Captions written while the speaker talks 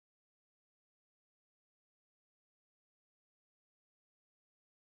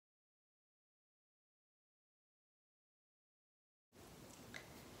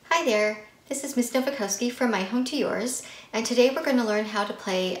Hi there, this is Ms. Nowakowski from My Home to Yours, and today we're going to learn how to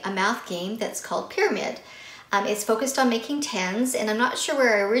play a math game that's called Pyramid. It's focused on making tens, and I'm not sure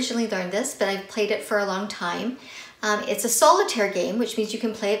where I originally learned this, but I've played it for a long time. It's a solitaire game, which means you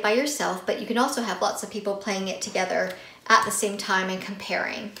can play it by yourself, but you can also have lots of people playing it together at the same time and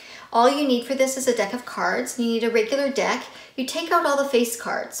comparing. All you need for this is a deck of cards. You need a regular deck. You take out all the face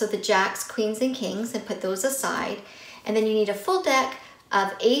cards, so the jacks, queens, and kings, and put those aside. And then you need a full deck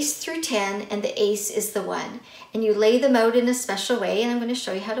of ace through 10, and the ace is the 1. And you lay them out in a special way, and I'm going to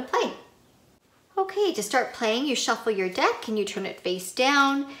show you how to play. Okay, to start playing, you shuffle your deck and you turn it face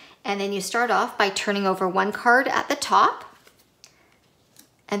down, and then you start off by turning over one card at the top,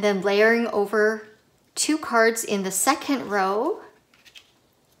 and then layering over 2 cards in the second row,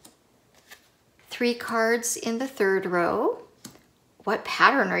 3 cards in the third row. What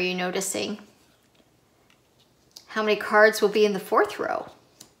pattern are you noticing? How many cards will be in the fourth row?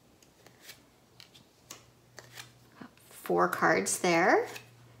 4 cards there.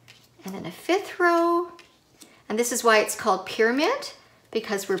 And then a 5th row. And this is why it's called pyramid,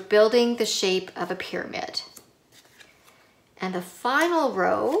 because we're building the shape of a pyramid. And the final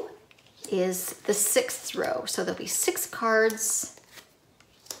row is the 6th row. So there'll be 6 cards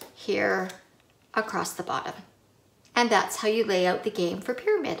here across the bottom. And that's how you lay out the game for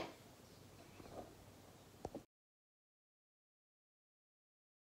pyramid.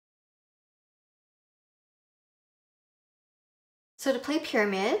 So to play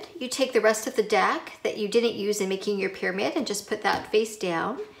pyramid, you take the rest of the deck that you didn't use in making your pyramid and just put that face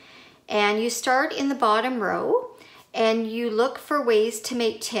down. And you start in the bottom row and you look for ways to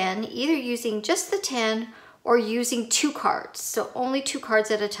make 10, either using just the 10 or using 2 cards. So only 2 cards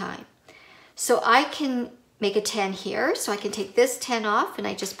at a time. So I can make a 10 here. So I can take this 10 off and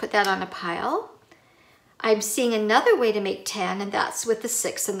I just put that on a pile. I'm seeing another way to make 10, and that's with the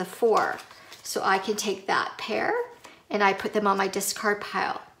 6 and the 4. So I can take that pair and I put them on my discard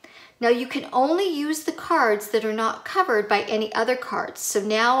pile. Now you can only use the cards that are not covered by any other cards. So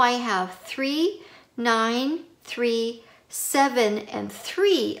now I have 3, 9, 3, 7, and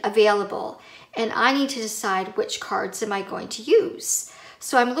 3 available, and I need to decide which cards am I going to use.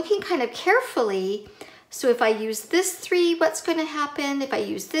 So I'm looking kind of carefully. So if I use this 3, what's going to happen? If I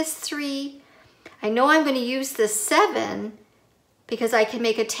use this 3, I know I'm going to use this 7, because I can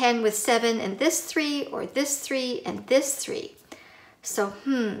make a 10 with 7 and this 3, or this 3 and this 3. So,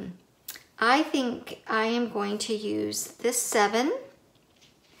 I think I am going to use this 7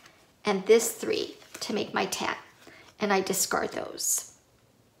 and this 3 to make my 10. And I discard those.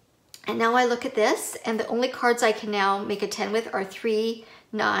 And now I look at this, and the only cards I can now make a 10 with are 3,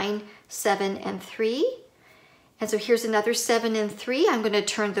 9, 7, and 3. And so here's another 7 and 3. I'm going to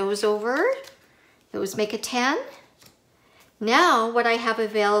turn those over. Those make a 10. Now what I have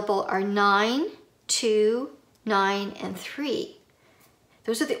available are 9, 2, 9, and 3.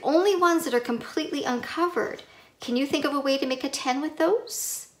 Those are the only ones that are completely uncovered. Can you think of a way to make a 10 with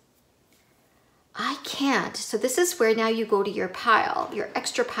those? I can't. So this is where now you go to your pile, your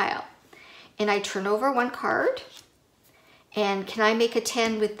extra pile. And I turn over one card. And can I make a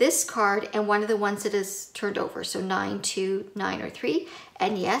 10 with this card and one of the ones that is turned over? So 9, 2, 9, or 3.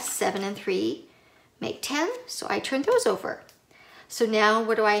 And yes, 7 and 3 make 10. So I turn those over. So now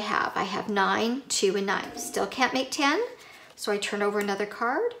what do I have? I have 9, 2, and 9. Still can't make 10. So I turn over another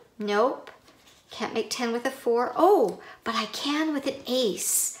card. Nope. Can't make 10 with a 4. Oh, but I can with an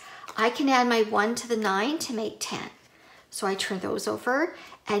ace. I can add my 1 to the 9 to make 10. So I turn those over.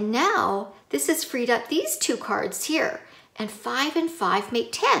 And now this has freed up these 2 cards here. And 5 and 5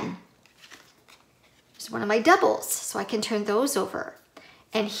 make 10. It's one of my doubles. So I can turn those over.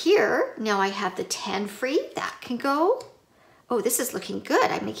 And here, now I have the 10 free. That can go. Oh, this is looking good.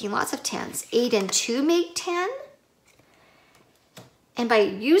 I'm making lots of 10s. 8 and 2 make 10. And by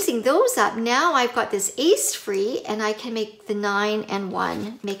using those up, now I've got this ace free, and I can make the 9 and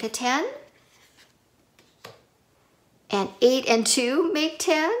 1 make a 10. And 8 and 2 make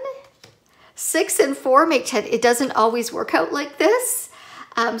 10. 6 and 4 make 10. It doesn't always work out like this.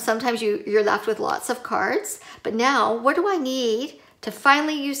 Sometimes you're left with lots of cards. But now, what do I need to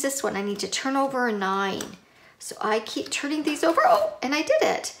finally use this one? I need to turn over a 9. So I keep turning these over. Oh, and I did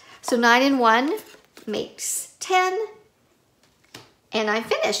it. So 9 and 1 makes 10. And I'm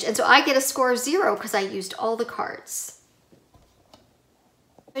finished. And so I get a score of 0 because I used all the cards.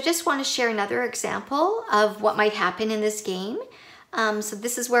 I just want to share another example of what might happen in this game. So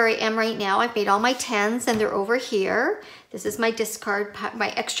this is where I am right now. I've made all my 10s and they're over here. This is my discard, my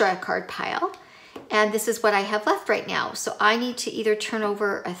extra card pile. And this is what I have left right now. So I need to either turn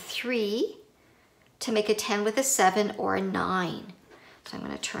over a 3 to make a 10 with a 7 or a 9. So I'm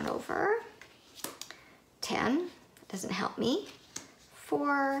going to turn over. 10, doesn't help me.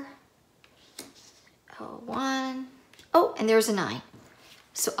 4, 1, oh, and there's a 9.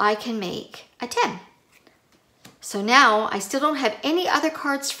 So I can make a 10. So now I still don't have any other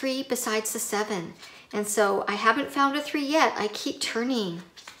cards free besides the 7. And so I haven't found a 3 yet. I keep turning,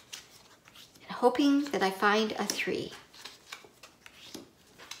 hoping that I find a 3.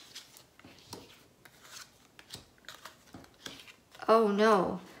 Oh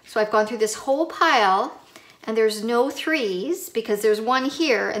no. So I've gone through this whole pile and there's no 3s because there's 1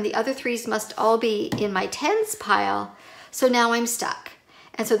 here and the other 3s must all be in my 10s pile. So now I'm stuck.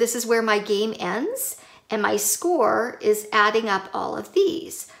 And so this is where my game ends and my score is adding up all of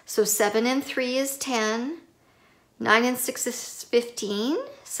these. So 7 and 3 is 10, 9 and 6 is 15.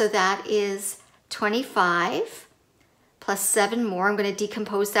 So that is 25 plus 7 more. I'm going to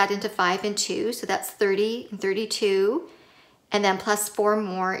decompose that into 5 and 2. So that's 30 and 32. And then plus 4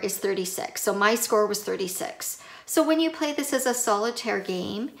 more is 36. So my score was 36. So when you play this as a solitaire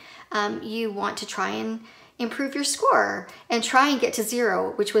game, you want to try and improve your score and try and get to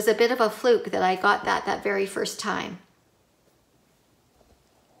 0, which was a bit of a fluke that I got that very first time.